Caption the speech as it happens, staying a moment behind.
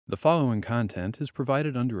The following content is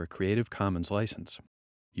provided under a Creative Commons license.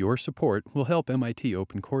 Your support will help MIT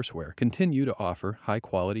OpenCourseware continue to offer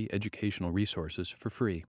high-quality educational resources for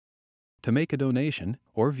free. To make a donation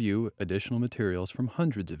or view additional materials from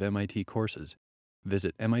hundreds of MIT courses,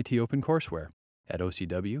 visit MIT OpenCourseware at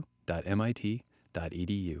ocw.mit.edu.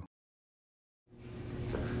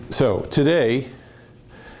 So today,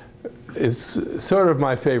 it's sort of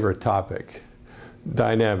my favorite topic,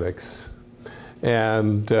 dynamics.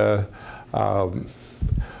 And I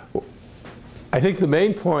think the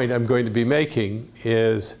main point I'm going to be making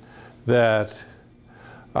is that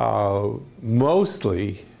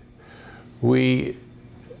mostly we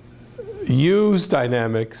use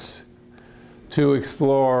dynamics to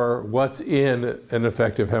explore what's in an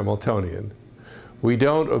effective Hamiltonian. We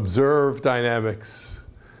don't observe dynamics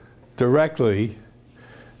directly,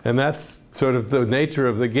 and that's sort of the nature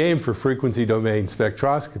of the game for frequency domain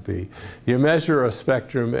spectroscopy. You measure a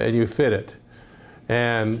spectrum and you fit it.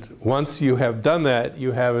 And once you have done that,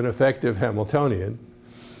 you have an effective Hamiltonian.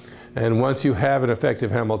 And once you have an effective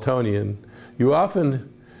Hamiltonian, you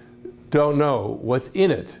often don't know what's in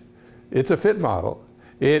it. It's a fit model.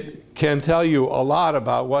 It can tell you a lot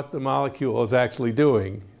about what the molecule is actually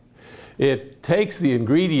doing. It takes the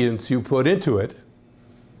ingredients you put into it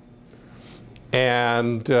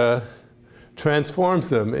and transforms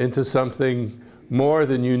them into something more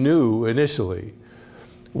than you knew initially.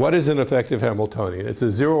 What is an effective Hamiltonian? It's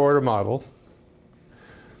a zero-order model,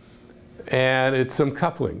 and it's some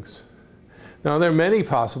couplings. Now, there are many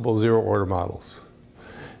possible zero-order models.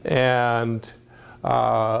 And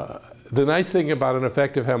the nice thing about an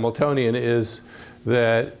effective Hamiltonian is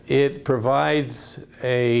that it provides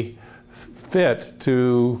a fit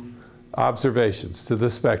to observations, to the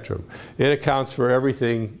spectrum. It accounts for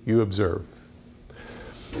everything you observe.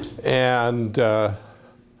 And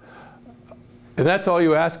that's all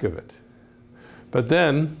you ask of it. But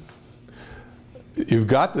then you've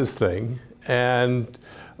got this thing, and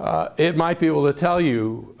it might be able to tell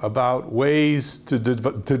you about ways to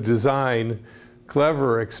design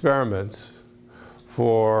clever experiments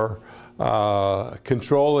for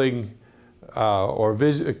controlling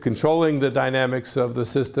controlling the dynamics of the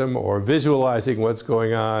system, or visualizing what's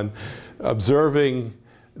going on, observing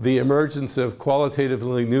the emergence of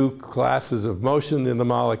qualitatively new classes of motion in the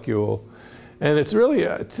molecule. And it's really,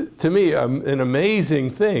 to me, an amazing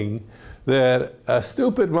thing that a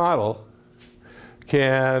stupid model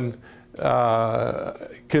can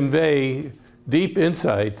convey deep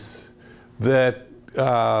insights that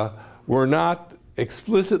were not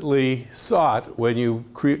explicitly sought when you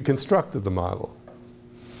constructed the model.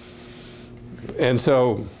 And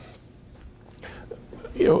so,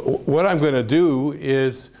 what I'm going to do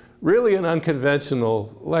is really an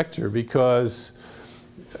unconventional lecture, because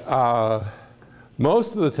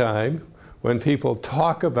most of the time when people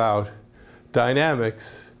talk about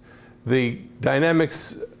dynamics, the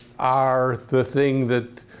dynamics are the thing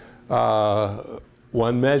that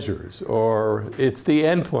one measures, or it's the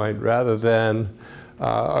endpoint rather than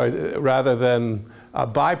a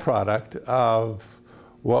byproduct of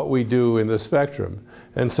what we do in the spectrum.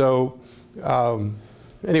 And so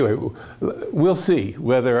anyway, we'll see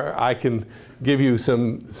whether I can give you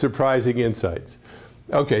some surprising insights.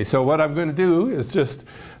 Okay, so what I'm going to do is just,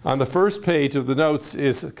 on the first page of the notes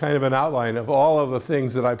is kind of an outline of all of the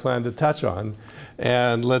things that I plan to touch on.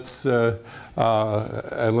 And let's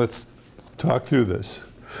talk through this.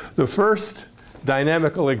 The first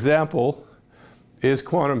dynamical example is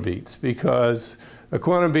quantum beats, because a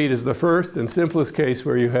quantum beat is the first and simplest case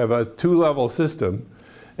where you have a two-level system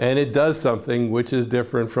and it does something which is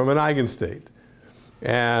different from an eigenstate.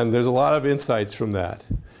 And there's a lot of insights from that.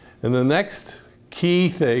 And the next key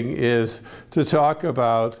thing is to talk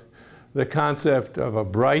about the concept of a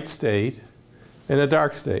bright state and a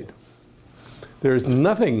dark state. There's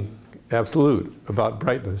nothing absolute about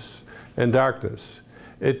brightness and darkness.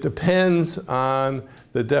 It depends on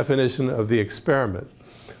the definition of the experiment.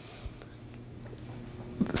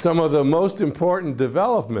 Some of the most important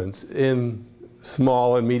developments in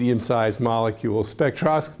small and medium-sized molecule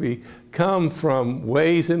spectroscopy come from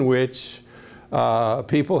ways in which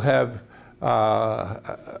people have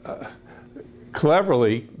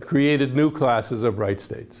cleverly created new classes of bright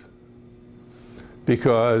states.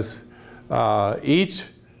 Because each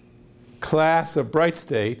class of bright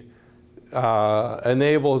state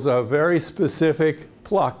enables a very specific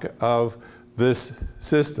pluck of this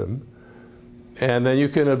system, and then you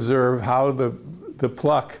can observe how the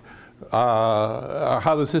pluck,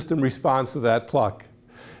 how the system responds to that pluck,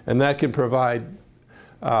 and that can provide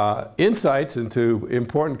insights into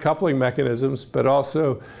important coupling mechanisms, but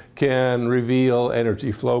also can reveal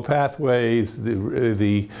energy flow pathways,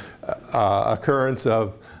 the occurrence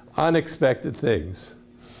of unexpected things.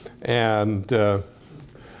 And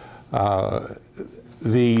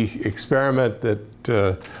the experiment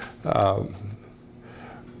that,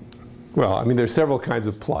 well, I mean, there's several kinds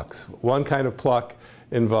of plucks. One kind of pluck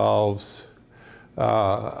involves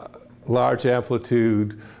large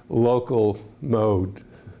amplitude local mode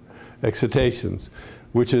excitations,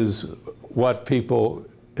 which is what people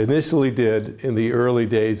initially did in the early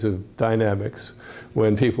days of dynamics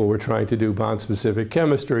when people were trying to do bond-specific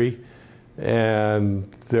chemistry. And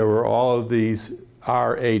there were all of these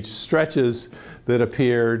RH stretches that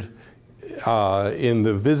appeared in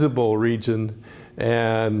the visible region,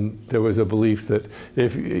 and there was a belief that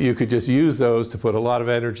if you could just use those to put a lot of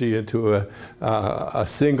energy into a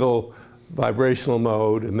single vibrational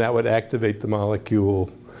mode, and that would activate the molecule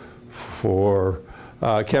for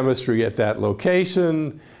chemistry at that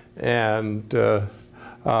location. And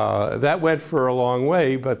that went for a long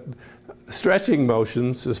way, but stretching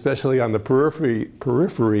motions, especially on the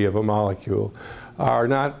periphery of a molecule, are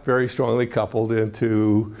not very strongly coupled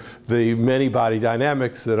into the many body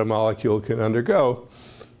dynamics that a molecule can undergo.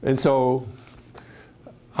 And so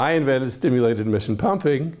I invented stimulated emission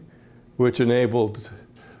pumping, which enabled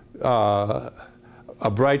a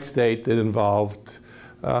bright state that involved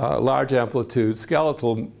large amplitude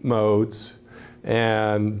skeletal modes.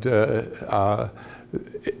 And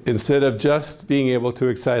instead of just being able to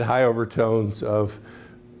excite high overtones of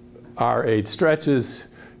RH stretches,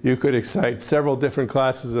 you could excite several different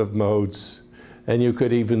classes of modes, and you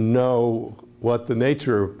could even know what the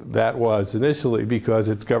nature of that was initially because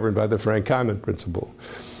it's governed by the Frank-Kaiman principle.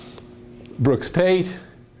 Brooks-Pate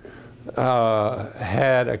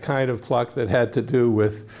had a kind of pluck that had to do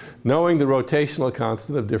with knowing the rotational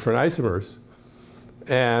constant of different isomers.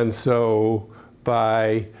 And so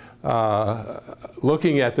by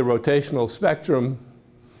looking at the rotational spectrum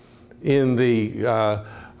in the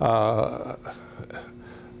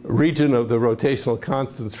region of the rotational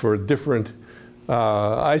constants for different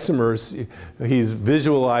isomers, he's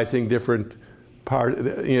visualizing different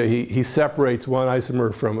he separates one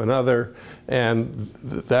isomer from another, and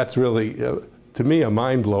that's really, to me, a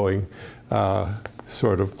mind-blowing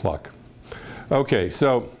sort of pluck. Okay,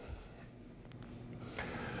 so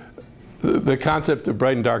the concept of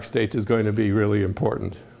bright and dark states is going to be really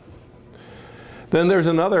important. Then there's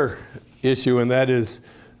another issue, and that is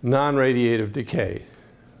non-radiative decay.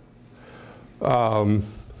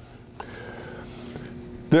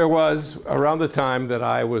 There was, around the time that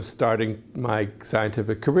I was starting my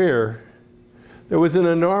scientific career, there was an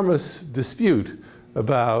enormous dispute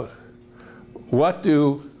about what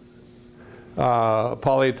do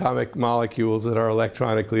polyatomic molecules that are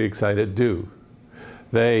electronically excited do.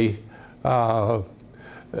 They,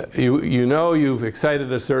 you know you've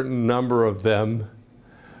excited a certain number of them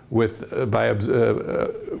with,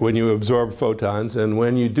 when you absorb photons, and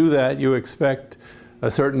when you do that, you expect a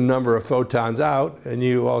certain number of photons out, and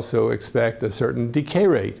you also expect a certain decay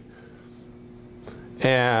rate.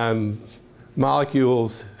 And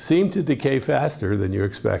molecules seem to decay faster than you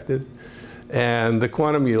expected, and the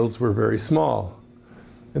quantum yields were very small.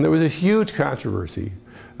 And there was a huge controversy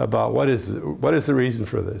about what is the reason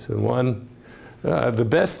for this. And one, the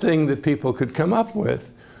best thing that people could come up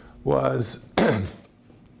with was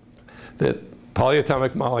that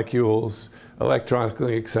polyatomic molecules,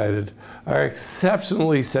 electronically excited, are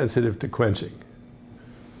exceptionally sensitive to quenching.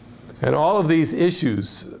 And all of these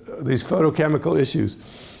issues, these photochemical issues,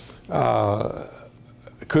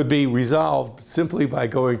 could be resolved simply by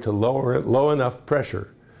going to low enough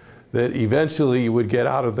pressure that eventually you would get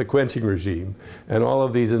out of the quenching regime, and all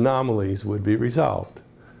of these anomalies would be resolved.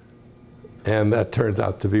 And that turns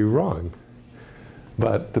out to be wrong.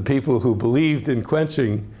 But the people who believed in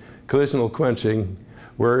quenching, collisional quenching,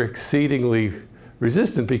 were exceedingly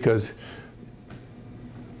resistant, because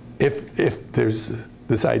if there's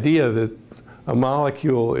this idea that a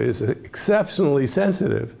molecule is exceptionally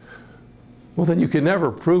sensitive, well, then you can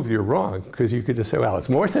never prove you're wrong, because you could just say, well, it's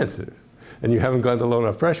more sensitive, and you haven't gone to low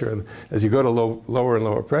enough pressure. And as you go to lower and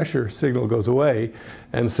lower pressure, signal goes away.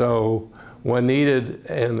 And so one needed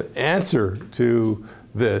an answer to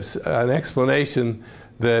this, an explanation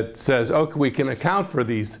that says, okay, we can account for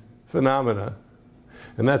these phenomena.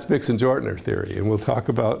 And that's Bix-and-Jortner theory, and we'll talk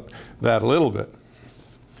about that a little bit.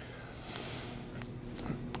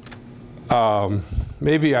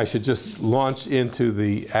 Maybe I should just launch into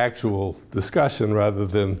the actual discussion rather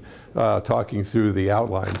than talking through the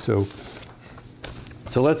outline. So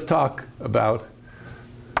let's talk about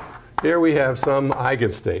here we have some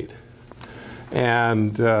eigenstate.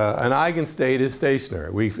 And an eigenstate is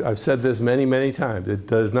stationary. I've said this many, many times. It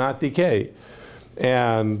does not decay.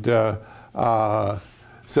 And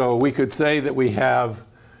so we could say that we have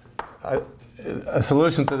a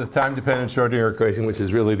solution to the time-dependent Schrodinger equation, which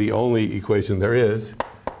is really the only equation there is,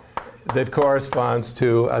 that corresponds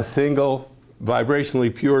to a single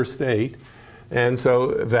vibrationally pure state. And so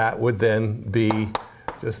that would then be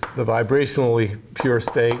just the vibrationally pure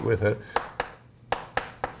state with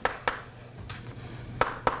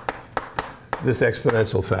this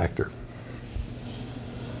exponential factor.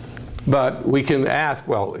 But we can ask,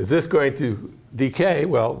 well, is this going to decay?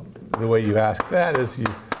 Well, the way you ask that is you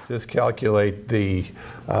just calculate the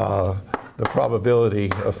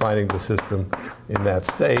probability of finding the system in that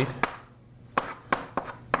state.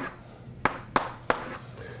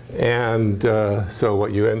 And so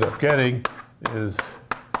what you end up getting is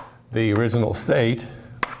the original state.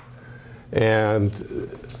 And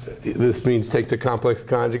this means take the complex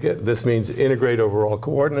conjugate. This means integrate over all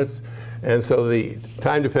coordinates. And so the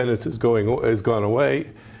time dependence is gone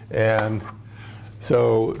away. And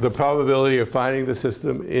so the probability of finding the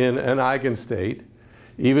system in an eigenstate,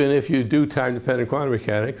 even if you do time-dependent quantum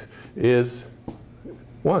mechanics, is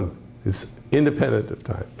 1. It's independent of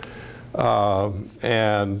time.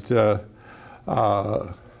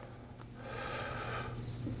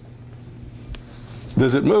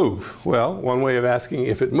 Does it move? Well, one way of asking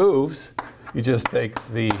if it moves, you just take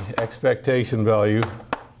the expectation value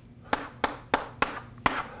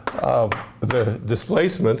of the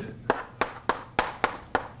displacement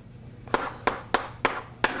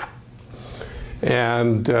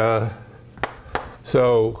and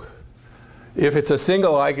so if it's a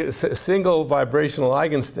single vibrational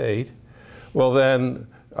eigenstate, well then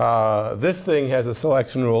this thing has a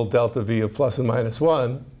selection rule delta V of plus and minus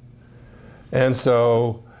 1. And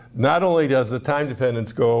so not only does the time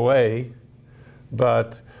dependence go away,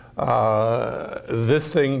 but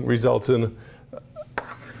this thing results in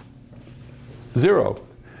 0.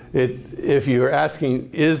 If you're asking,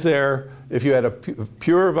 if you had a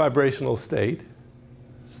pure vibrational state,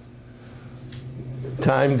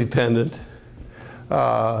 time dependent,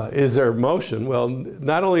 is there motion? Well,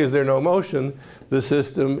 not only is there no motion, the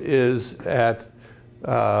system is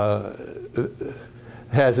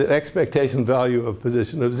has an expectation value of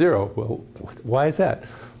position of 0. Well, why is that?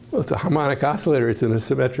 Well, it's a harmonic oscillator. It's in a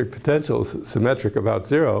symmetric potential. It's symmetric about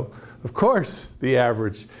 0. Of course, the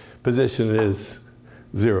average position is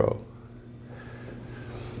 0.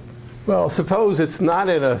 Well, suppose it's not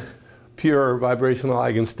in a pure vibrational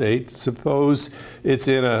eigenstate. Suppose it's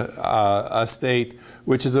in a state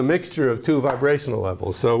which is a mixture of 2 vibrational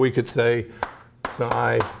levels. So we could say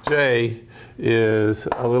psi j is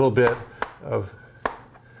a little bit of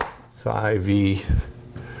psi v,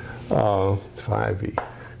 phi v,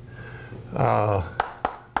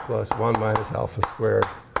 plus 1 minus alpha squared,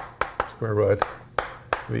 square root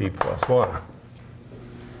v plus 1.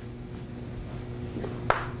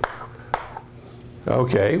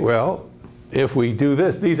 Okay, well, if we do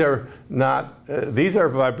this, these are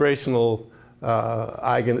vibrational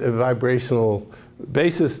vibrational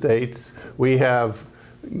basis states. We have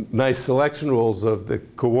nice selection rules of the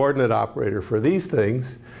coordinate operator for these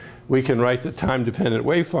things. We can write the time-dependent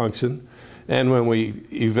wave function, and when we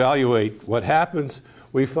evaluate what happens,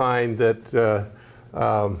 we find that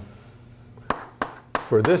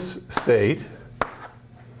for this state,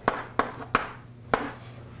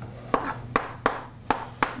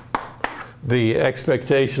 the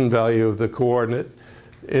expectation value of the coordinate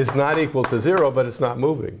is not equal to 0, but it's not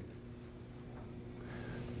moving.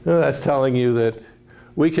 Now, that's telling you that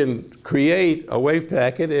we can create a wave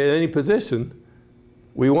packet at any position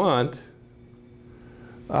we want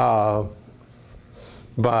by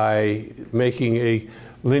making a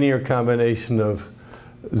linear combination of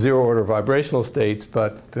 0-order vibrational states,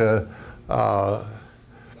 but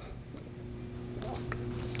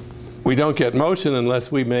we don't get motion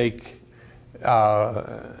unless we make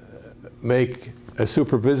a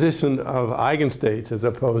superposition of eigenstates as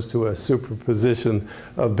opposed to a superposition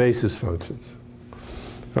of basis functions.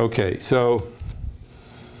 Okay, so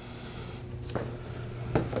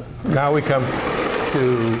now we come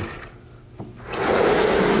to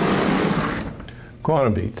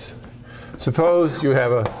quantum beats. Suppose you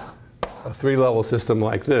have a 3-level system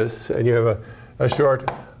like this, and you have a short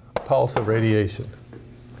pulse of radiation.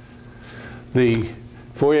 The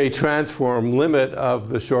Fourier transform limit of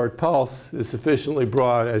the short pulse is sufficiently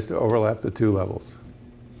broad as to overlap the 2 levels.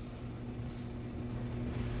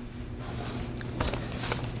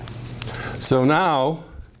 So now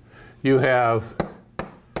you have,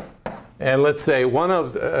 and let's say one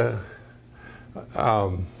of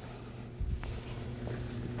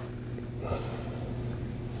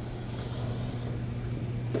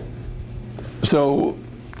So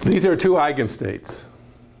these are two eigenstates,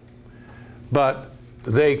 but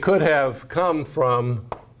they could have come from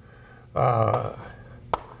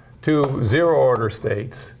two zero-order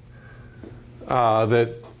states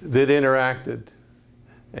that interacted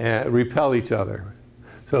and repel each other.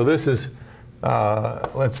 So this is,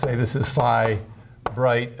 let's say this is phi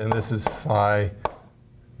bright and this is phi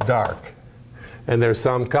dark. And there's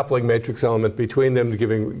some coupling matrix element between them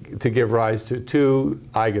to give rise to two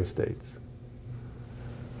eigenstates.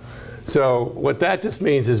 So what that just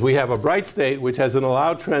means is we have a bright state which has an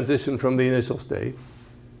allowed transition from the initial state,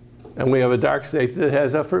 and we have a dark state that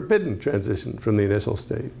has a forbidden transition from the initial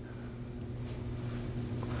state.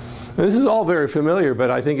 And this is all very familiar, but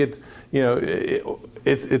I think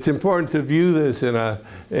it's important to view this in a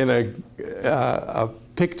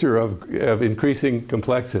picture of increasing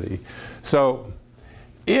complexity. So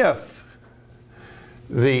if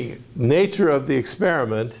the nature of the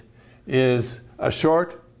experiment is a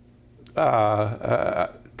short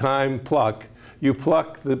time pluck, you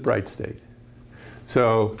pluck the bright state.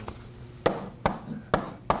 So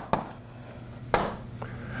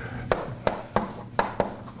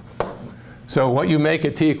what you make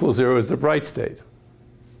at t equals 0 is the bright state,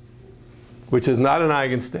 which is not an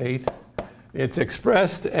eigenstate. It's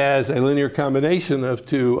expressed as a linear combination of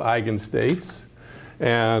two eigenstates.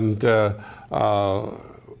 And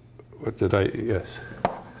what did I, yes.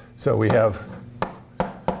 So we have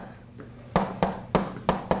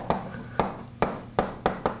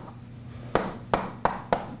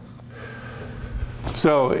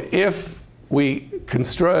so if we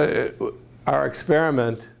construct our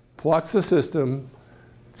experiment plucks the system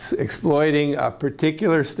exploiting a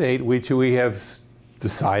particular state which we have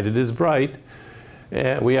decided is bright,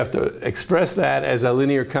 and we have to express that as a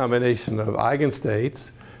linear combination of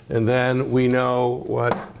eigenstates, and then we know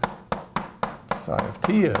what psi of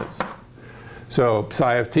t is. So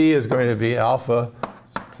psi of t is going to be alpha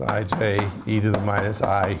psi j e to the minus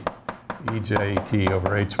I e j t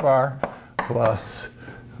over h bar plus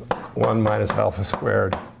 1 minus alpha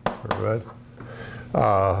squared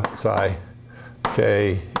psi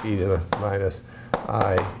k e to the minus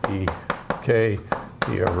I e k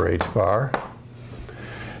t over h bar.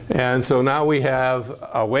 And so now we have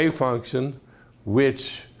a wave function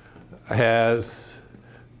which has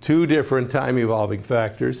two different time evolving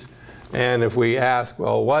factors. And if we ask,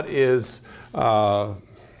 well, what is the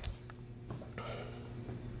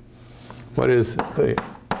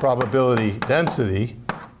probability density?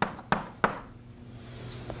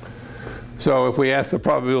 So if we ask the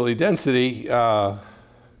probability density, no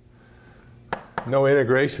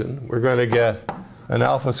integration, we're going to get an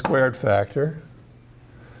alpha squared factor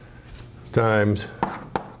times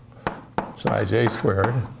psi j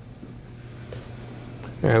squared.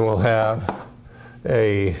 And we'll have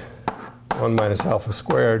a 1 minus alpha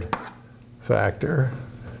squared factor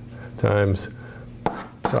times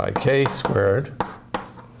psi k squared.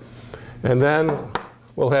 And then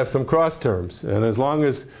we'll have some cross terms. And as long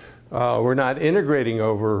as we're not integrating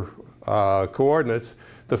over coordinates,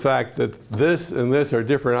 the fact that this and this are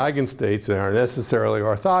different eigenstates and are necessarily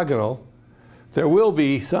orthogonal, there will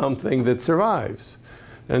be something that survives.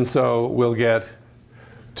 And so we'll get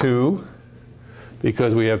 2,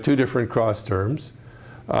 because we have two different cross terms.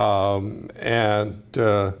 Well,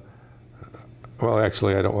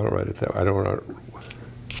 actually, I don't want to write it that way. I don't want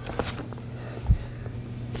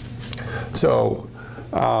to. So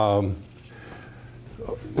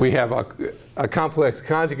we have a complex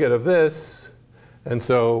conjugate of this, and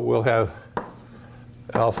so we'll have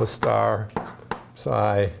alpha star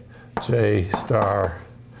psi j star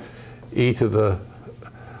e to the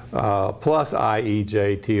plus I e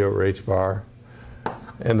j t over h bar,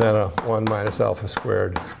 and then a 1 minus alpha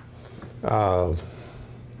squared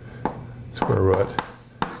square root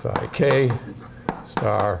psi k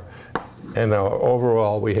star. And now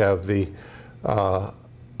overall we have the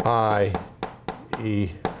I e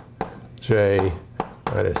j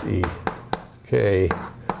minus e k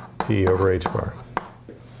t over h bar.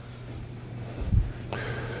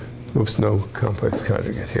 Oops, no complex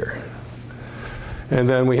conjugate here. And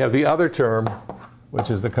then we have the other term, which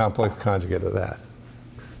is the complex conjugate of that.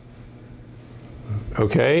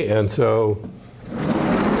 Okay, and so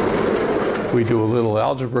we do a little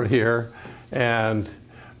algebra here, and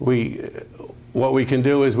what we can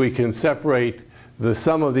do is we can separate the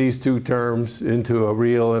sum of these two terms into a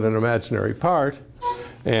real and an imaginary part,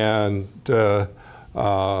 and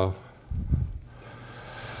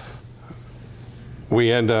we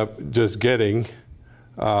end up just getting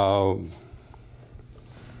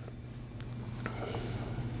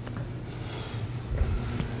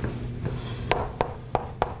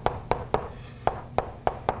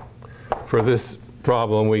for this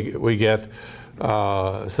problem, we get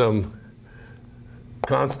some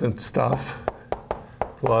constant stuff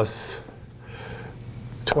plus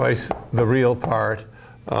twice the real part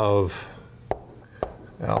of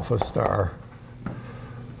alpha star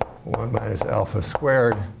 1 minus alpha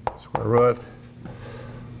squared, square root,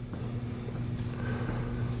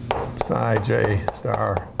 psi j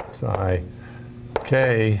star psi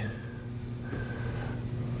k,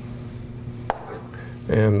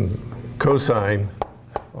 and cosine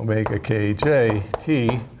omega kj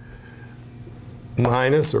t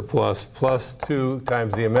minus or plus 2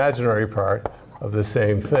 times the imaginary part of the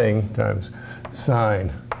same thing times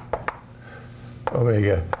sine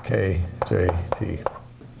omega kjt.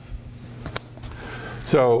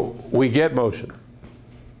 So we get motion.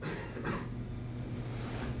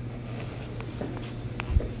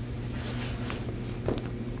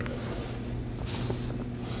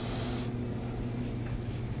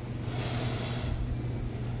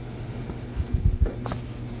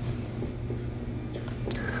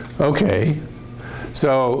 Okay,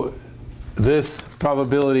 so this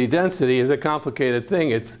probability density is a complicated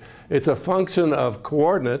thing. It's a function of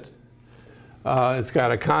coordinate. It's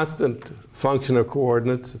got a constant function of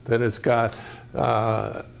coordinates. Then it's got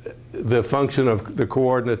the function of the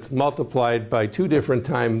coordinates multiplied by 2 different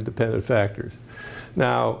time-dependent factors.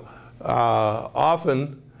 Now,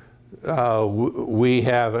 often we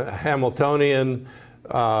have a Hamiltonian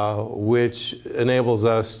which enables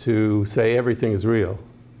us to say everything is real.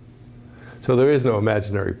 So there is no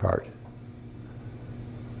imaginary part.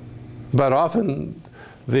 But often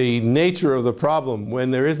the nature of the problem, when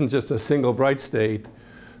there isn't just a single bright state,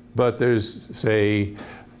 but there's, say,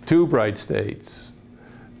 2 bright states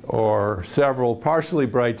or several partially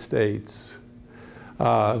bright states,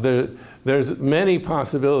 there's many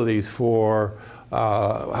possibilities for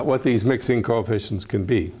what these mixing coefficients can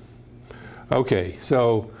be. Okay,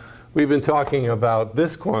 so we've been talking about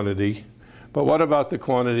this quantity, but what about the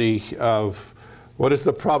quantity of, what is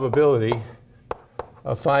the probability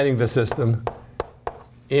of finding the system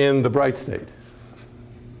in the bright state?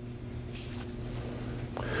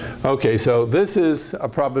 Okay, so this is a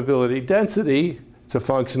probability density. It's a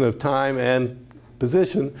function of time and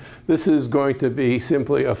position. This is going to be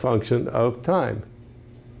simply a function of time.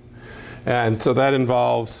 And so that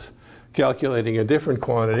involves calculating a different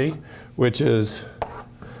quantity, which is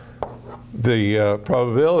the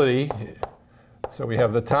probability. So we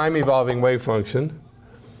have the time evolving wave function,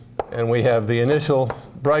 and we have the initial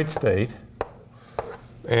bright state.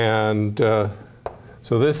 And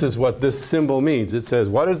so this is what this symbol means. It says,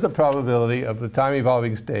 what is the probability of the time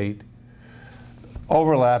evolving state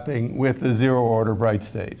overlapping with the 0 order bright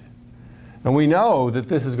state? And we know that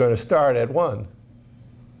this is going to start at 1. And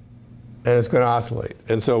it's going to oscillate.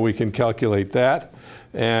 And so we can calculate that.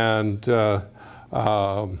 And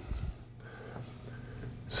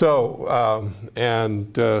so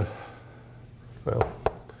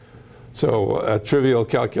a trivial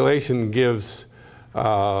calculation gives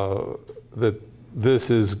that this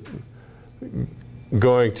is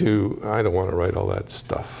going to, I don't want to write all that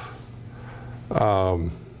stuff. Well,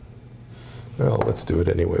 let's do it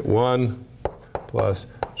anyway. 1 plus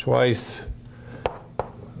twice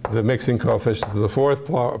the mixing coefficient to the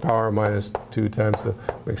 4th power minus 2 times the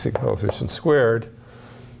mixing coefficient squared.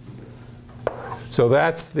 So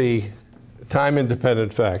that's the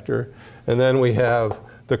time-independent factor. And then we have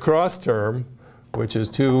the cross term, which is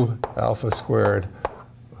 2 alpha squared,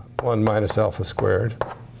 1 minus alpha squared,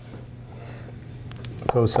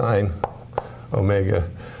 cosine omega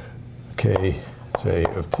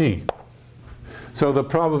kj of t. So the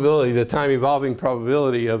probability, the time evolving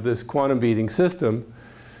probability of this quantum beating system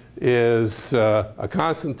is a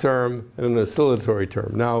constant term and an oscillatory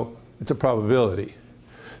term. Now, it's a probability.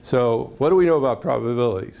 So what do we know about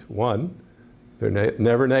probabilities? 1, they're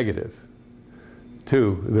never negative.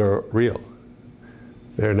 2, they're real.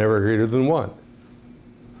 They're never greater than 1.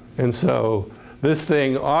 And so this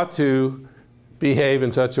thing ought to behave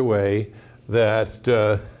in such a way that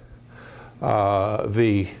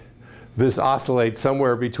this oscillates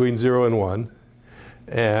somewhere between 0 and 1.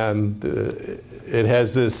 And it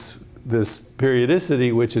has this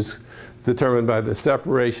periodicity, which is determined by the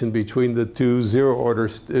separation between the 2 0 order,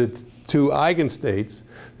 2 eigenstates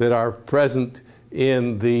that are present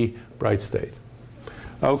in the bright state.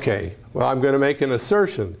 Okay, well, I'm going to make an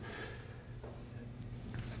assertion.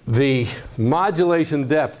 The modulation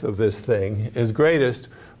depth of this thing is greatest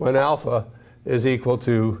when alpha is equal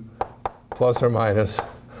to plus or minus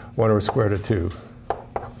 1 over square root of 2.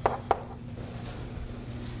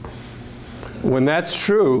 When that's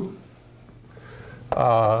true,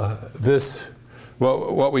 this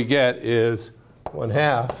what we get is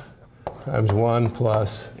 1/2 times 1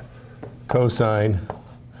 plus cosine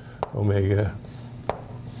omega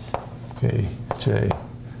k j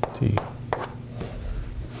t.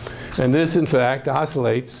 And this, in fact,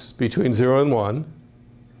 oscillates between 0 and 1.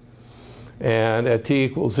 And at t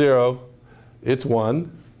equals 0, it's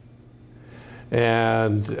 1.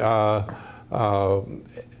 And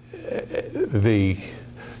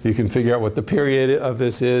you can figure out what the period of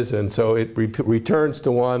this is. And so it returns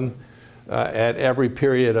to 1 at every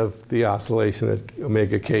period of the oscillation at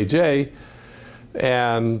omega kj.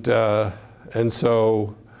 And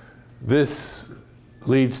so this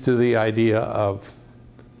leads to the idea of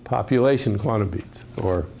population quantum beats,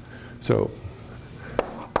 or so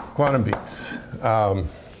quantum beats.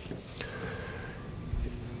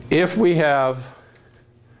 If we have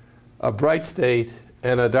a bright state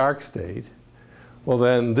and a dark state, well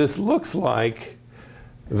then this looks like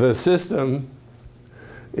the system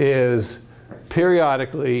is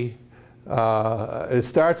periodically, it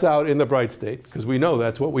starts out in the bright state, because we know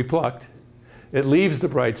that's what we plucked. It leaves the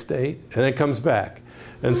bright state, and it comes back.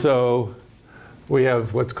 And so we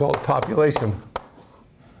have what's called population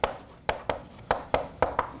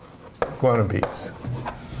quantum beats.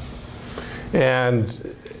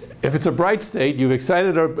 And if it's a bright state, you've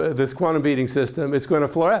excited this quantum beating system, it's going to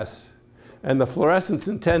fluoresce. And the fluorescence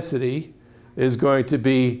intensity is going to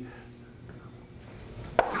be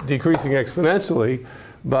decreasing exponentially,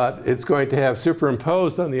 but it's going to have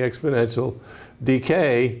superimposed on the exponential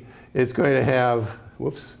decay, it's going to have,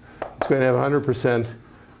 whoops, it's going to have 100%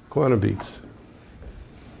 quantum beats.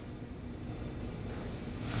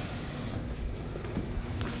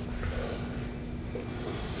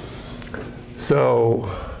 So,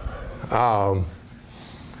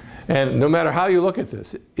 and no matter how you look at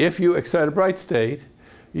this, if you excite a bright state,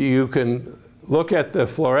 you can look at the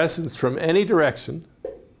fluorescence from any direction,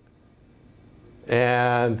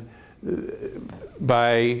 and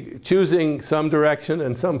by choosing some direction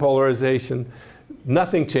and some polarization,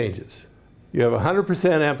 nothing changes. You have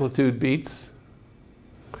 100% amplitude beats,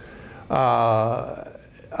 but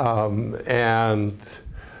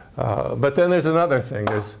then there's another thing.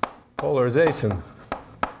 There's polarization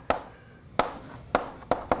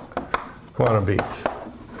quantum beats.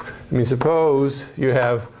 I mean, suppose you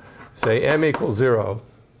have, say, m equals 0,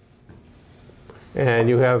 and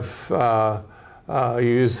you have you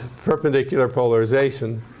use perpendicular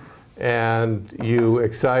polarization, and you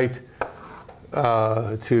excite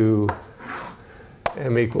to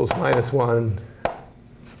m equals -1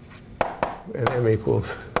 and m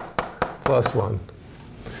equals +1.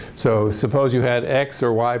 So suppose you had X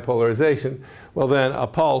or Y polarization. Well, then a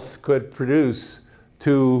pulse could produce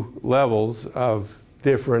 2 levels of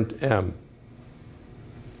different M.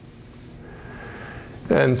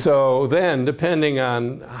 And so then, depending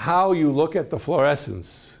on how you look at the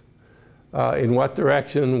fluorescence, in what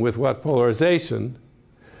direction, with what polarization,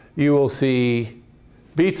 you will see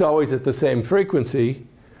beats always at the same frequency,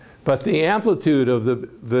 but the amplitude of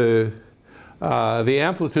the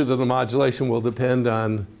amplitude of the modulation will depend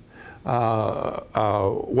on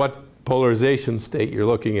what polarization state you're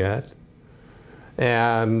looking at.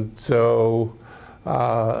 And so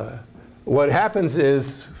what happens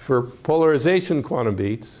is, for polarization quantum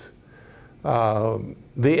beats,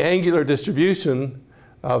 the angular distribution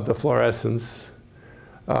of the fluorescence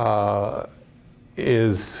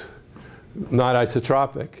is not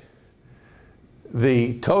isotropic.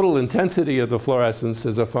 The total intensity of the fluorescence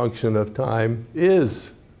as a function of time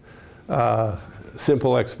is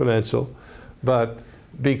simple exponential, but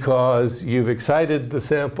because you've excited the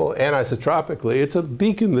sample anisotropically, it's a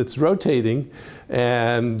beacon that's rotating,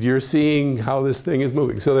 and you're seeing how this thing is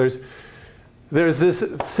moving. So there's this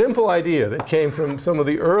simple idea that came from some of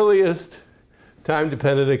the earliest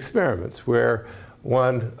time-dependent experiments, where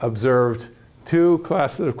one observed 2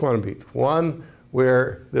 classes of quantum beat. One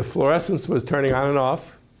where the fluorescence was turning on and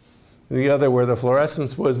off, and the other where the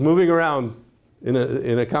fluorescence was moving around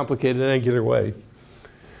in a complicated angular way.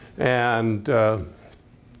 And a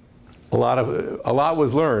lot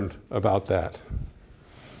was learned about that.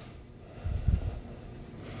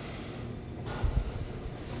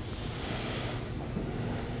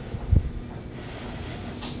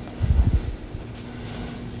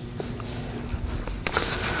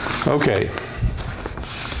 Okay.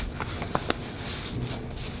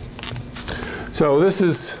 So this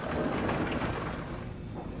is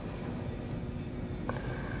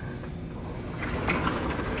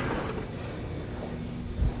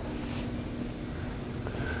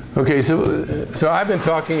okay, so I've been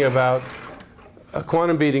talking about a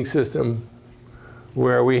quantum beating system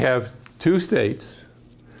where we have 2 states.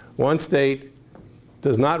 One state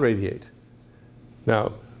does not radiate.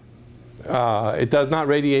 Now, it does not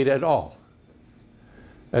radiate at all,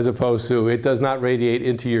 as opposed to it does not radiate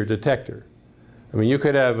into your detector. I mean, you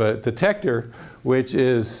could have a detector which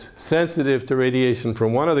is sensitive to radiation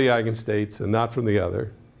from one of the eigenstates and not from the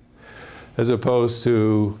other, as opposed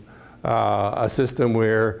to a system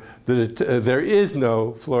where there is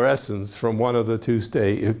no fluorescence from one of the two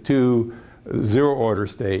zero-order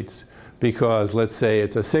states, because let's say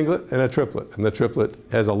it's a singlet and a triplet, and the triplet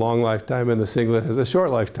has a long lifetime and the singlet has a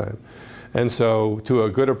short lifetime. And so to a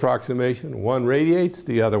good approximation, one radiates,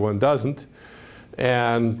 the other one doesn't.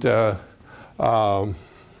 And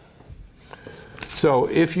so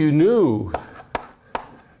if you knew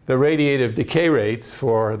the radiative decay rates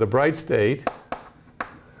for the bright state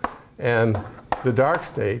and the dark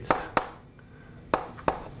states,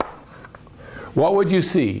 what would you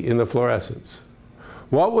see in the fluorescence?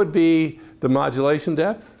 What would be the modulation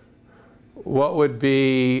depth? What would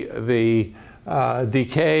be the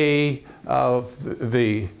decay of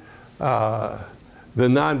the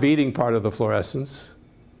non-beating part of the fluorescence?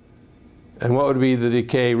 And what would be the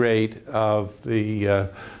decay rate of the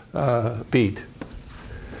beat?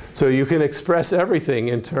 So you can express everything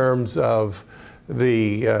in terms of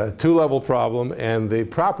the two-level problem and the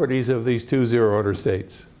properties of these two zero-order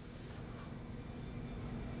states.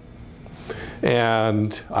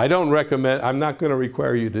 And I don't recommend, I'm not going to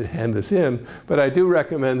require you to hand this in, but I do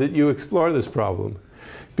recommend that you explore this problem,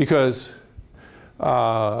 because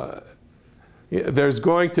there's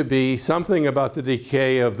going to be something about the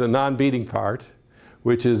decay of the non-beating part,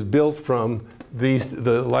 which is built from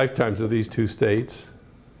the lifetimes of these two states.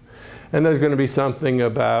 And there's going to be something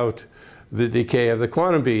about the decay of the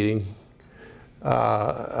quantum beating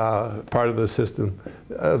part of the system,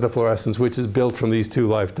 the fluorescence, which is built from these two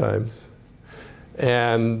lifetimes.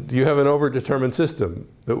 And you have an overdetermined system.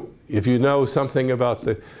 If you know something about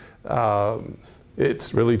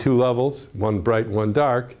it's really two levels, one bright, one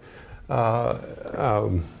dark,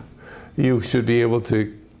 you should be able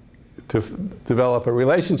to develop a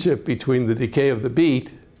relationship between the decay of the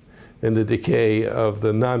beat and the decay of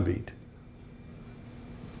the non-beat.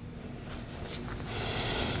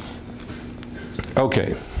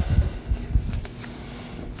 Okay.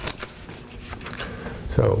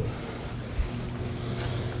 So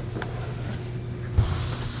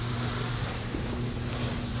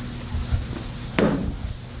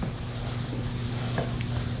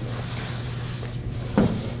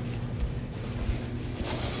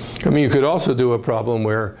I mean, you could also do a problem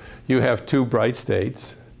where you have two bright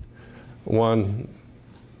states. They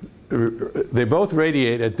both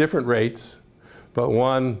radiate at different rates, but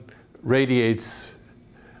one radiates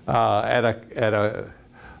in a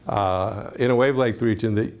wavelength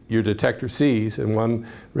region that your detector sees, and one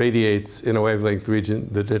radiates in a wavelength region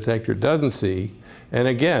the detector doesn't see. And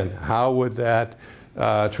again, how would that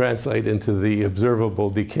translate into the observable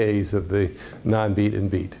decays of the non-beat and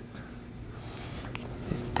beat?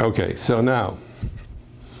 Okay, so now,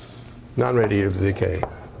 non-radiative decay.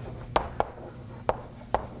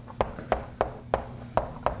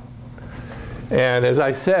 And as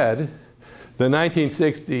I said, the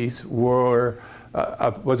 1960s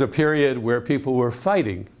was a period where people were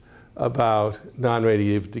fighting about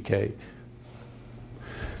non-radiative decay.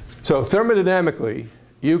 So thermodynamically,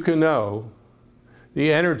 you can know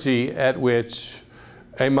the energy at which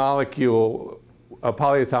a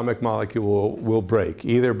polyatomic molecule will break,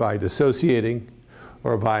 either by dissociating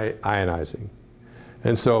or by ionizing.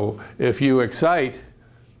 And so if you excite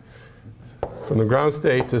from the ground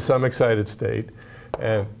state to some excited state,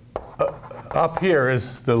 and up here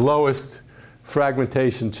is the lowest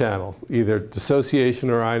fragmentation channel, either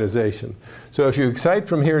dissociation or ionization. So if you excite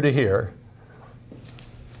from here to here,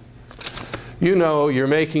 you know you're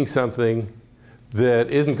making something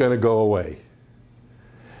that isn't going to go away.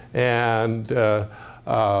 And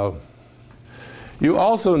you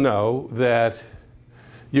also know that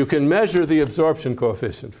you can measure the absorption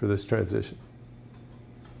coefficient for this transition.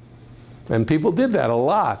 And people did that a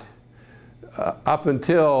lot up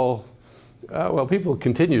until, well, people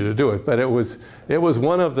continue to do it, but it was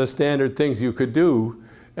one of the standard things you could do.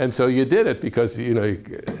 And so you did it because, you know,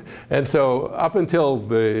 and so up until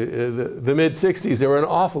the mid-60s, there were an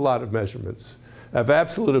awful lot of measurements of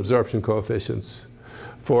absolute absorption coefficients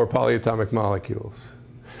for polyatomic molecules.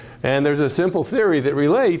 And there's a simple theory that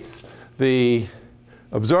relates the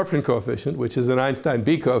absorption coefficient, which is an Einstein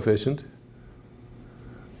B coefficient,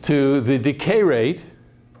 to the decay rate,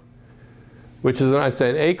 which is an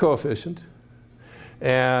Einstein A coefficient.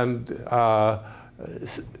 And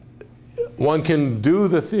one can do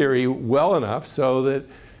the theory well enough so that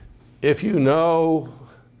if you know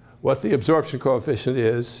what the absorption coefficient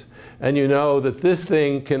is, and you know that this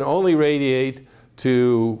thing can only radiate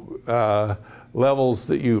to levels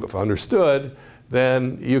that you've understood,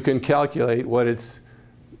 then you can calculate what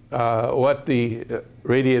what the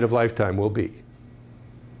radiative lifetime will be.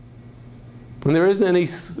 And there isn't any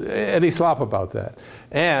slop about that.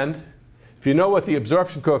 And if you know what the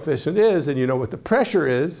absorption coefficient is and you know what the pressure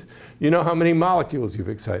is, you know how many molecules you've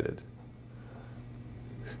excited.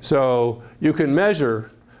 So you can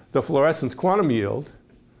measure the fluorescence quantum yield,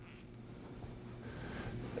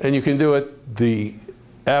 and you can do it the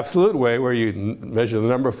absolute way, where you measure the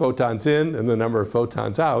number of photons in and the number of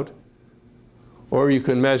photons out. Or you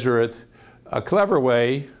can measure it a clever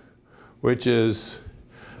way, which is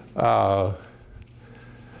the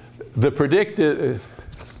predicted.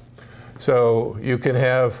 So you can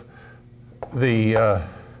have the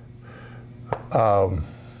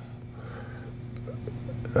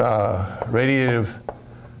radiative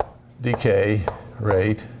decay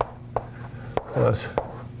rate plus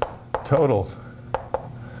total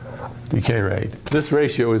decay rate. This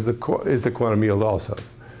ratio is the quantum yield also.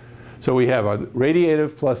 So we have a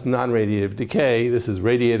radiative plus non-radiative decay. This is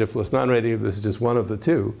radiative plus non-radiative. This is just one of the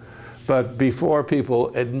two. But before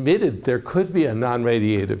people admitted there could be a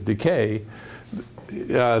non-radiative decay,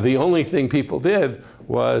 the only thing people did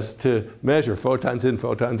was to measure photons in,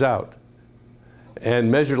 photons out,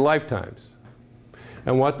 and measure lifetimes.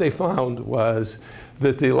 And what they found was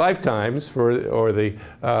that the lifetimes or the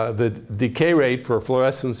decay rate for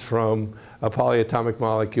fluorescence from a polyatomic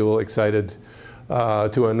molecule excited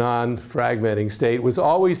to a non-fragmenting state was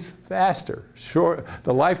always faster.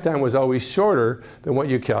 The lifetime was always shorter than what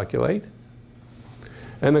you calculate.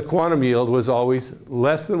 And the quantum yield was always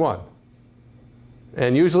less than 1.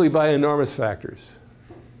 And usually by enormous factors.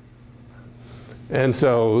 And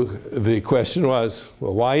so the question was,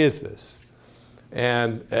 well, why is this?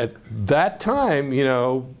 And at that time, you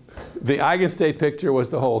know, the eigenstate picture was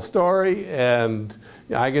the whole story, and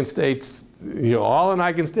eigenstates, you know, all an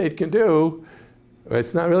eigenstate can do,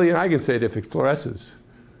 it's not really an eigenstate if it fluoresces.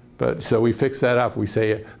 But so we fix that up. We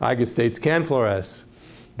say eigenstates can fluoresce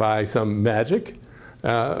by some magic.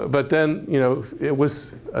 But then, you know, it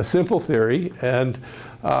was a simple theory, and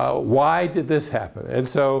why did this happen? And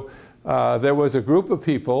so there was a group of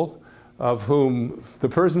people of whom the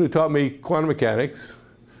person who taught me quantum mechanics,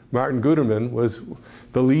 Martin Guterman, was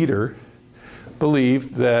the leader,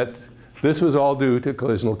 believed that this was all due to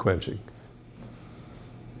collisional quenching.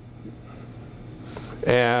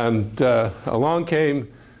 And along came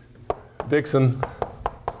Dixon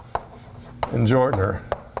and Jortner.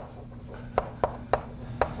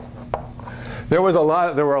 There were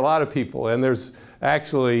a lot of people, and there's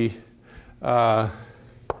actually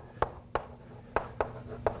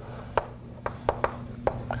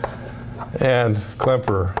and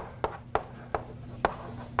Klemperer.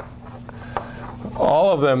 All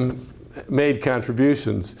of them made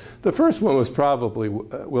contributions. The first one was probably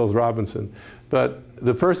Wills Robinson, but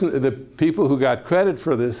the people who got credit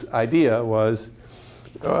for this idea were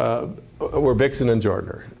Bixen and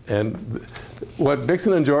Jortner. And what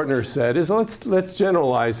Bixen and Jortner said is, let's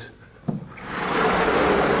generalize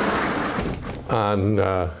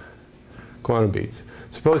on quantum beats.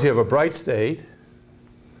 Suppose you have a bright state,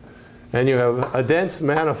 and you have a dense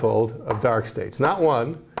manifold of dark states. Not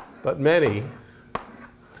one, but many.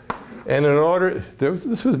 And in order,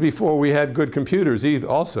 this was before we had good computers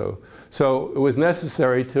also. So it was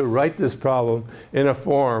necessary to write this problem in a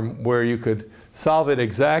form where you could solve it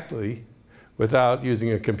exactly without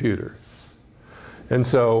using a computer. And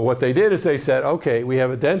so what they did is they said, okay, we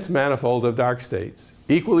have a dense manifold of dark states,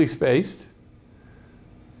 equally spaced,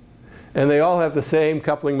 and they all have the same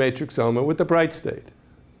coupling matrix element with the bright state.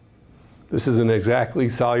 This is an exactly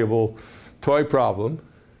soluble toy problem.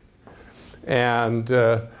 And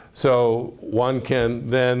so one can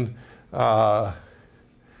then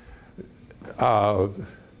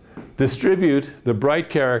distribute the bright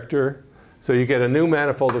character, so you get a new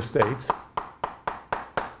manifold of states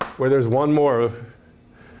where there's one more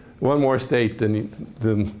state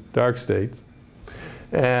than dark states.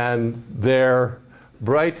 And their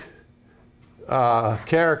bright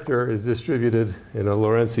character is distributed in a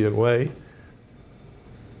Lorentzian way.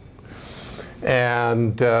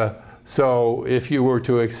 And so if you were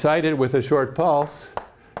to excite it with a short pulse,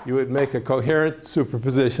 you would make a coherent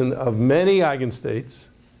superposition of many eigenstates.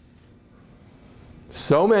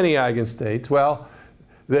 So many eigenstates. Well,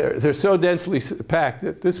 they're so densely packed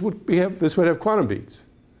that this would have quantum beats.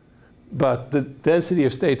 But the density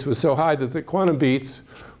of states was so high that the quantum beats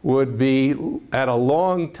would be at a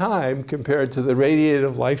long time compared to the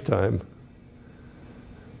radiative lifetime.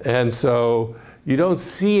 And so you don't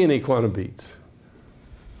see any quantum beats.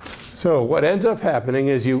 So what ends up happening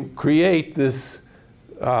is you create this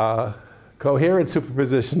coherent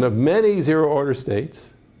superposition of many zero-order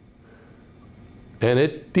states, and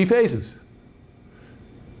it dephases.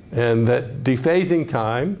 And that dephasing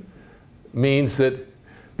time means that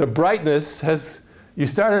the brightness has, you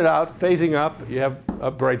started out phasing up, you have a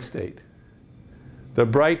bright state. The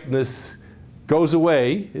brightness goes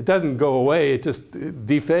away. It doesn't go away, it just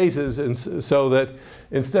dephases, and so that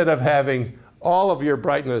instead of having all of your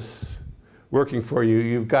brightness working for you,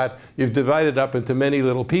 you've divided up into many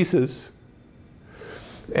little pieces.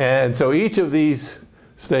 And so each of these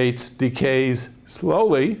states decays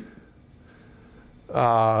slowly,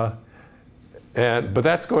 but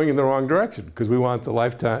that's going in the wrong direction because we want the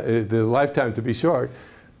lifetime to be short.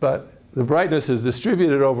 But the brightness is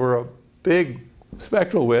distributed over a big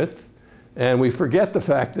spectral width, and we forget the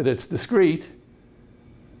fact that it's discrete.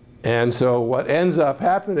 And so what ends up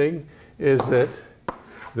happening is that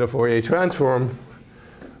the Fourier transform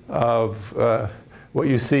of what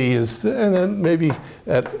you see is, and then maybe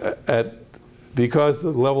because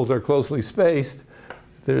the levels are closely spaced,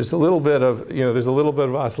 there's a little bit of, there's a little bit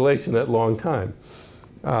of oscillation at long time.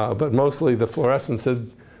 But mostly the fluorescence is,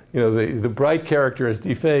 the bright character is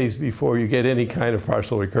dephased before you get any kind of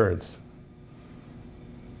partial recurrence.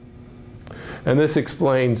 And this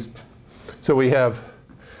explains, so we have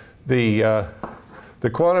the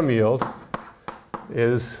quantum yield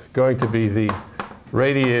is going to be the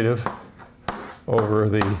radiative over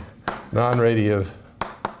the non-radiative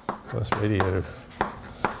plus radiative.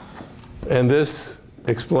 And this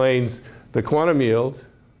explains the quantum yield,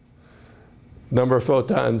 number of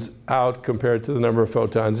photons out compared to the number of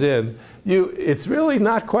photons in. It's really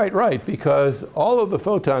not quite right because all of the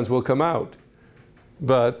photons will come out,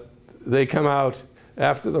 but they come out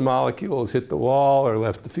after the molecules hit the wall or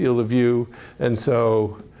left the field of view, and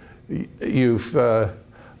so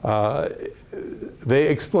they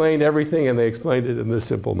explain everything, and they explained it in this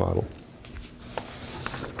simple model.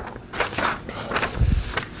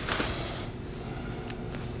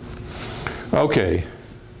 Okay.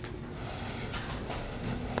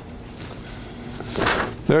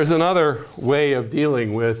 There's another way of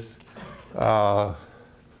dealing with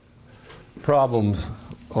problems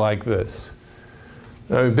like this.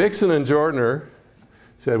 Bixen and Jortner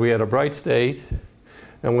said we had a bright state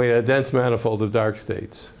and we had a dense manifold of dark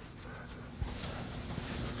states.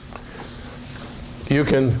 You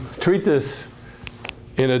can treat this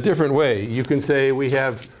in a different way. You can say we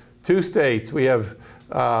have two states. We have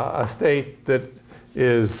a state that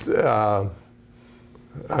is, I'm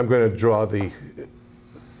going to draw the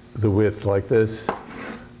width like this.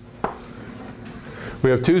 We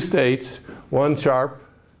have two states, one sharp,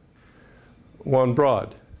 one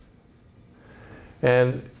broad.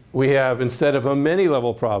 And we have, instead of a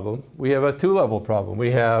many-level problem, we have a two-level problem.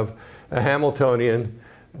 We have a Hamiltonian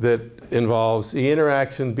that involves the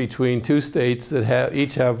interaction between two states that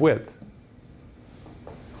each have width.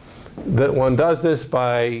 That one does this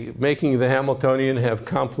by making the Hamiltonian have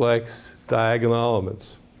complex diagonal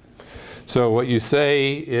elements. So what you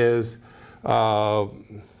say is, well,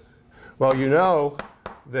 you know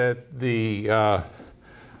that the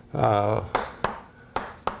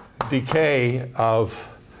decay of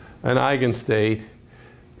an eigenstate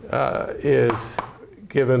is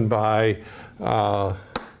given by, or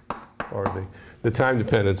the time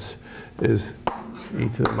dependence is e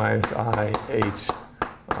to the minus I h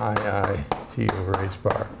I t over h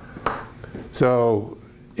bar. So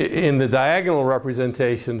in the diagonal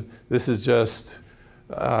representation, this is just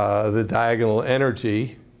the diagonal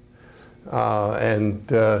energy.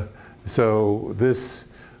 So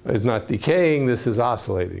this is not decaying, this is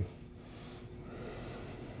oscillating.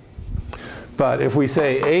 But if we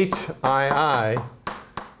say HII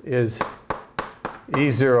is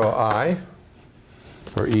E0I,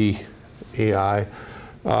 or EI,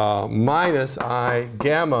 minus I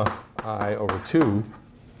gamma I over 2,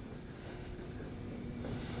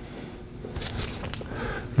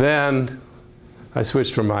 then I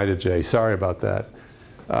switched from I to J. Sorry about that.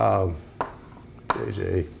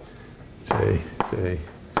 J.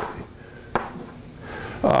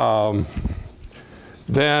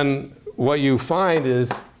 Then what you find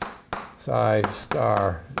is psi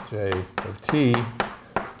star j of t,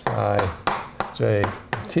 psi j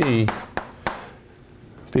of t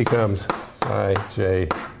becomes psi j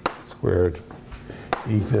squared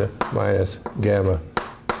e to the minus gamma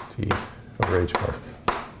t over h bar.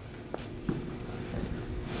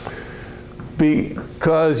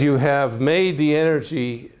 Because you have made the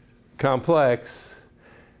energy complex,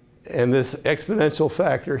 and this exponential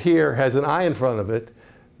factor here has an I in front of it,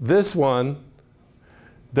 this one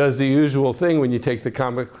does the usual thing when you take the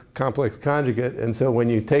complex conjugate. And so when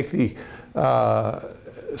you take the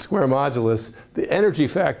square modulus, the energy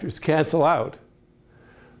factors cancel out.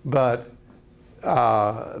 But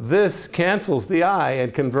this cancels the I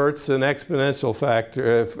and converts an exponential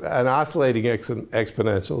factor, an oscillating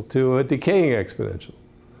exponential, to a decaying exponential.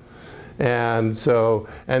 And so,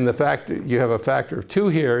 and the factor, you have a factor of 2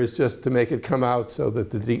 here is just to make it come out so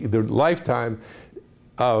that the lifetime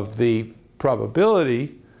of the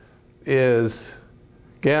probability is,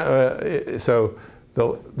 so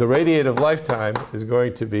the radiative lifetime is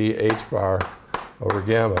going to be h bar over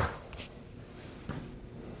gamma.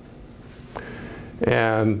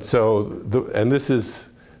 And so, and this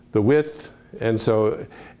is the width, and so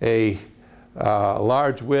a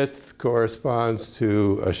large width corresponds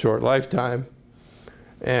to a short lifetime.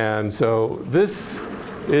 And so this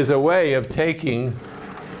is a way of taking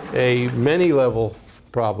a many-level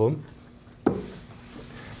problem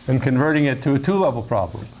and converting it to a 2-level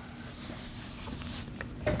problem.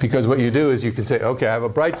 Because what you do is you can say, okay, I have a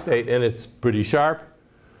bright state and it's pretty sharp.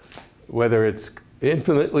 Whether it's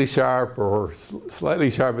infinitely sharp or slightly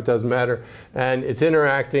sharp, it doesn't matter. And it's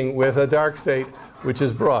interacting with a dark state, which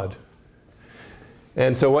is broad.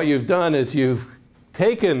 And so what you've done is you've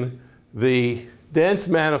taken the dense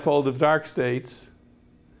manifold of dark states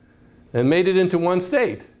and made it into one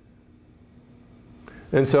state.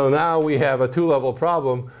 And so now we have a 2-level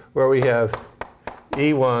problem where we have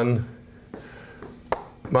E1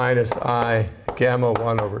 minus I gamma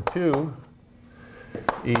 1 over 2,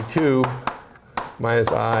 E2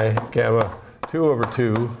 minus I gamma 2 over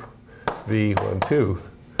 2, V12,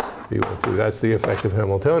 V12. That's the effective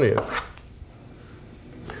Hamiltonian.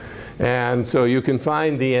 And so you can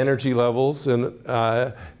find the energy levels and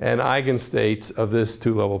eigenstates of this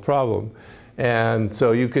 2-level problem. And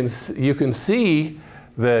so you can see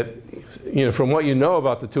that, you know, from what you know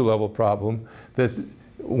about the 2-level problem, that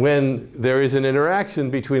when there is an interaction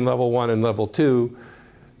between level 1 and level 2,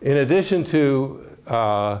 in addition to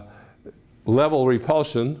level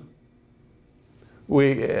repulsion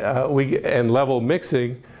and level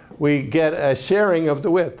mixing, we get a sharing of the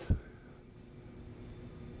width.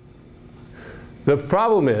 The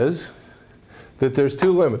problem is that there's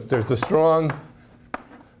 2 limits. There's a strong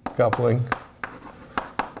coupling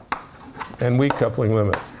and weak coupling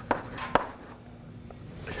limits.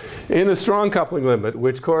 In the strong coupling limit,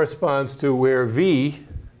 which corresponds to where V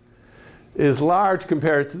is large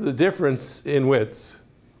compared to the difference in widths,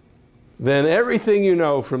 then everything you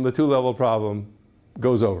know from the 2-level problem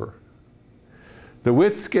goes over. The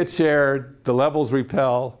widths get shared, the levels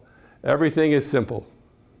repel, everything is simple.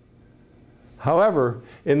 However,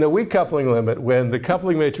 in the weak coupling limit, when the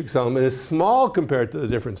coupling matrix element is small compared to the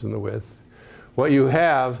difference in the width, what you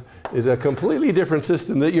have is a completely different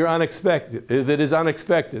system that is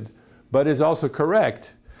unexpected, but is also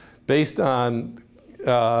correct based on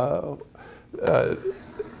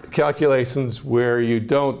calculations where you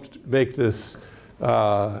don't make this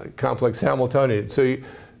complex Hamiltonian. So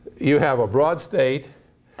you have a broad state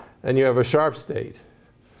and you have a sharp state.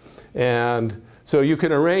 And so you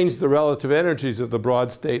can arrange the relative energies of the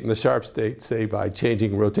broad state and the sharp state, say, by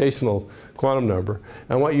changing rotational quantum number.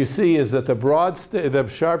 And what you see is that the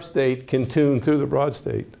sharp state can tune through the broad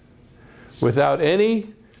state without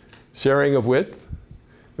any sharing of width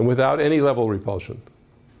and without any level repulsion.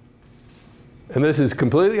 And this is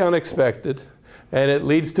completely unexpected, and it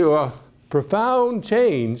leads to a profound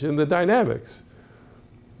change in the dynamics,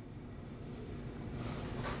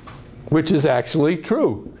 which is actually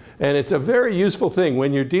true. And it's a very useful thing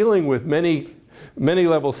when you're dealing with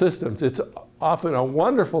many-level systems. It's often a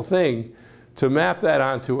wonderful thing to map that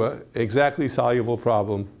onto an exactly soluble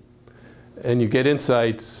problem. And you get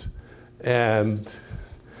insights. And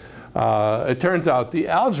it turns out the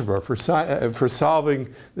algebra for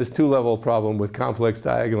solving this 2-level problem with complex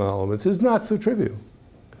diagonal elements is not so trivial.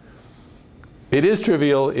 It is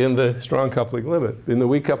trivial in the strong coupling limit. In the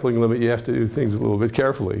weak coupling limit, you have to do things a little bit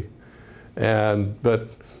carefully.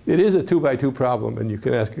 But it is a 2-by-2 problem, and you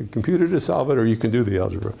can ask a computer to solve it, or you can do the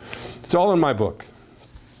algebra. It's all in my book.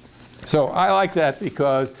 So I like that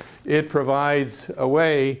because it provides a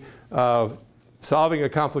way of solving a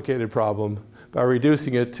complicated problem by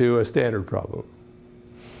reducing it to a standard problem.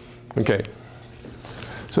 Okay.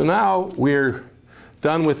 So now we're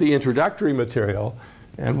done with the introductory material.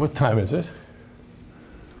 And what time is it?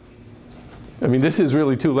 I mean, this is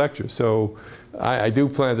really 2 lectures, so I do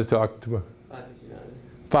plan to talk to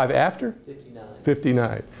 5 after? 59.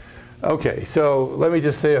 59. Okay, so let me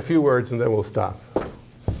just say a few words and then we'll stop.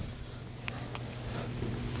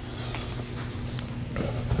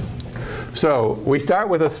 So we start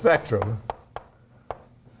with a spectrum.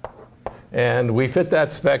 And we fit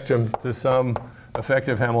that spectrum to some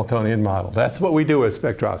effective Hamiltonian model. That's what we do as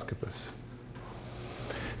spectroscopists.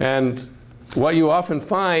 And what you often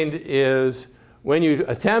find is when you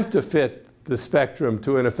attempt to fit the spectrum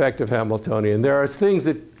to an effective Hamiltonian, there are things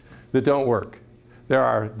that don't work. There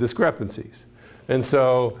are discrepancies. And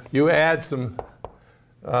so you add some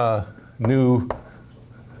new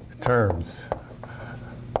terms.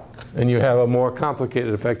 And you have a more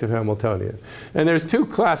complicated effective Hamiltonian. And there's two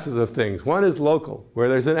classes of things. One is local, where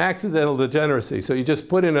there's an accidental degeneracy. So you just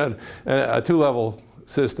put in a two-level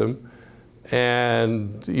system,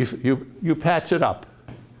 and you patch it up.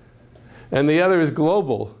 And the other is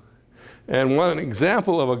global. And one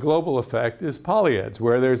example of a global effect is polyeds,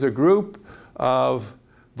 where there's a group of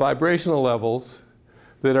vibrational levels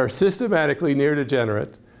that are systematically near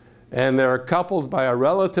degenerate, and they're coupled by a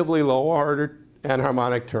relatively low-order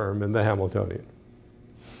anharmonic term in the Hamiltonian.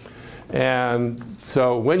 And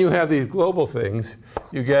so when you have these global things,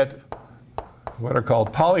 you get what are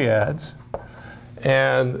called polyads,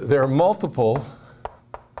 and there are multiple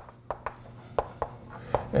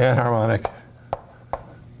anharmonic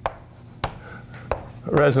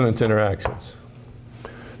resonance interactions.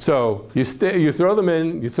 So you throw them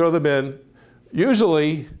in.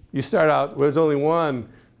 Usually you start out with only one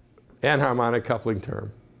anharmonic coupling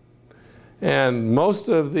term. And most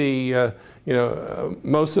of the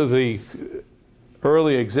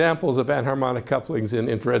early examples of anharmonic couplings in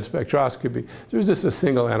infrared spectroscopy, there's just a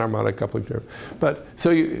single anharmonic coupling term. But so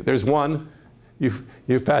there's one,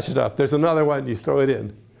 you've patched it up. There's another one, you throw it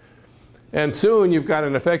in. And soon you've got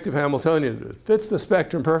an effective Hamiltonian that fits the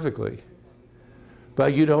spectrum perfectly.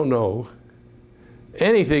 But you don't know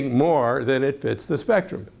anything more than it fits the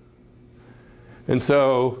spectrum. And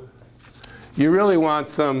so you really want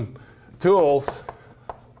some tools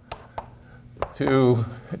to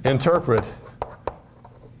interpret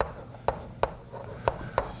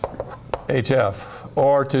HF,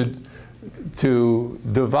 or to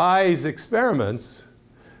devise experiments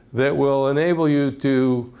that will enable you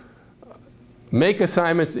to make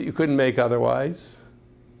assignments that you couldn't make otherwise.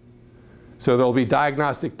 So there'll be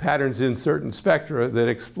diagnostic patterns in certain spectra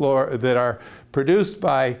that are produced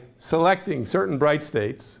by selecting certain bright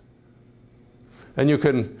states. And you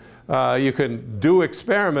can do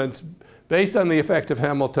experiments based on the effect of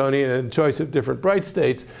Hamiltonian and choice of different bright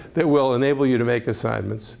states that will enable you to make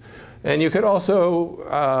assignments. And you could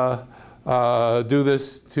also do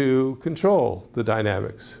this to control the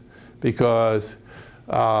dynamics, because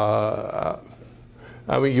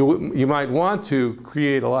I mean, you might want to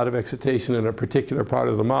create a lot of excitation in a particular part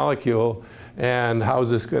of the molecule, and how is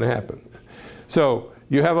this going to happen? So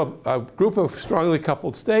you have a group of strongly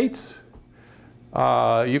coupled states.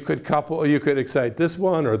 You could excite this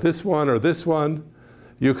one or this one or this one.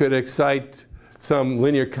 You could excite some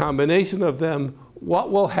linear combination of them.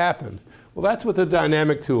 What will happen? Well, that's what the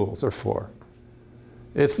dynamic tools are for.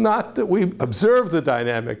 It's not that we observe the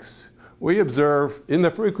dynamics. We observe in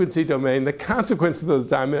the frequency domain the consequences of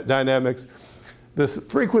the dynamics. The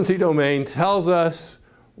frequency domain tells us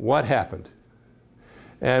what happened.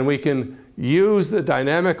 And we can use the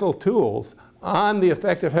dynamical tools on the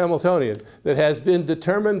effective Hamiltonian that has been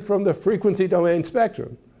determined from the frequency domain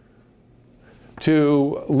spectrum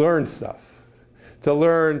to learn stuff, to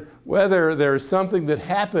learn whether there's something that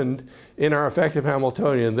happened in our effective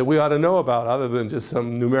Hamiltonian that we ought to know about other than just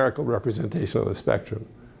some numerical representation of the spectrum.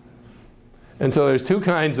 And so there's two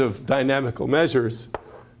kinds of dynamical measures: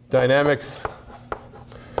 dynamics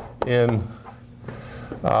in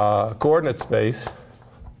coordinate space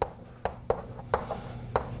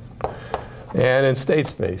and in state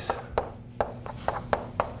space.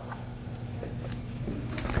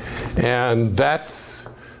 And that's,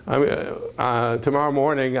 tomorrow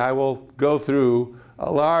morning I will go through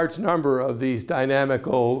a large number of these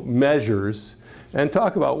dynamical measures and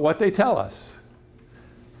talk about what they tell us.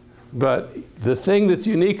 But the thing that's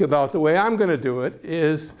unique about the way I'm going to do it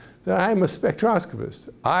is that I'm a spectroscopist.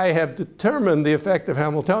 I have determined the effective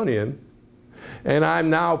Hamiltonian, and I'm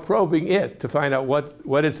now probing it to find out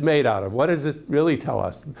what it's made out of. What does it really tell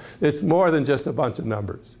us? It's more than just a bunch of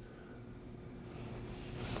numbers.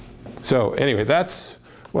 So anyway, that's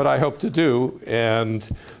what I hope to do. And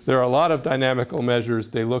there are a lot of dynamical measures.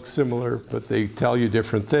 They look similar, but they tell you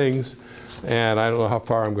different things. And I don't know how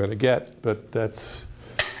far I'm going to get, but that's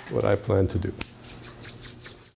what I plan to do.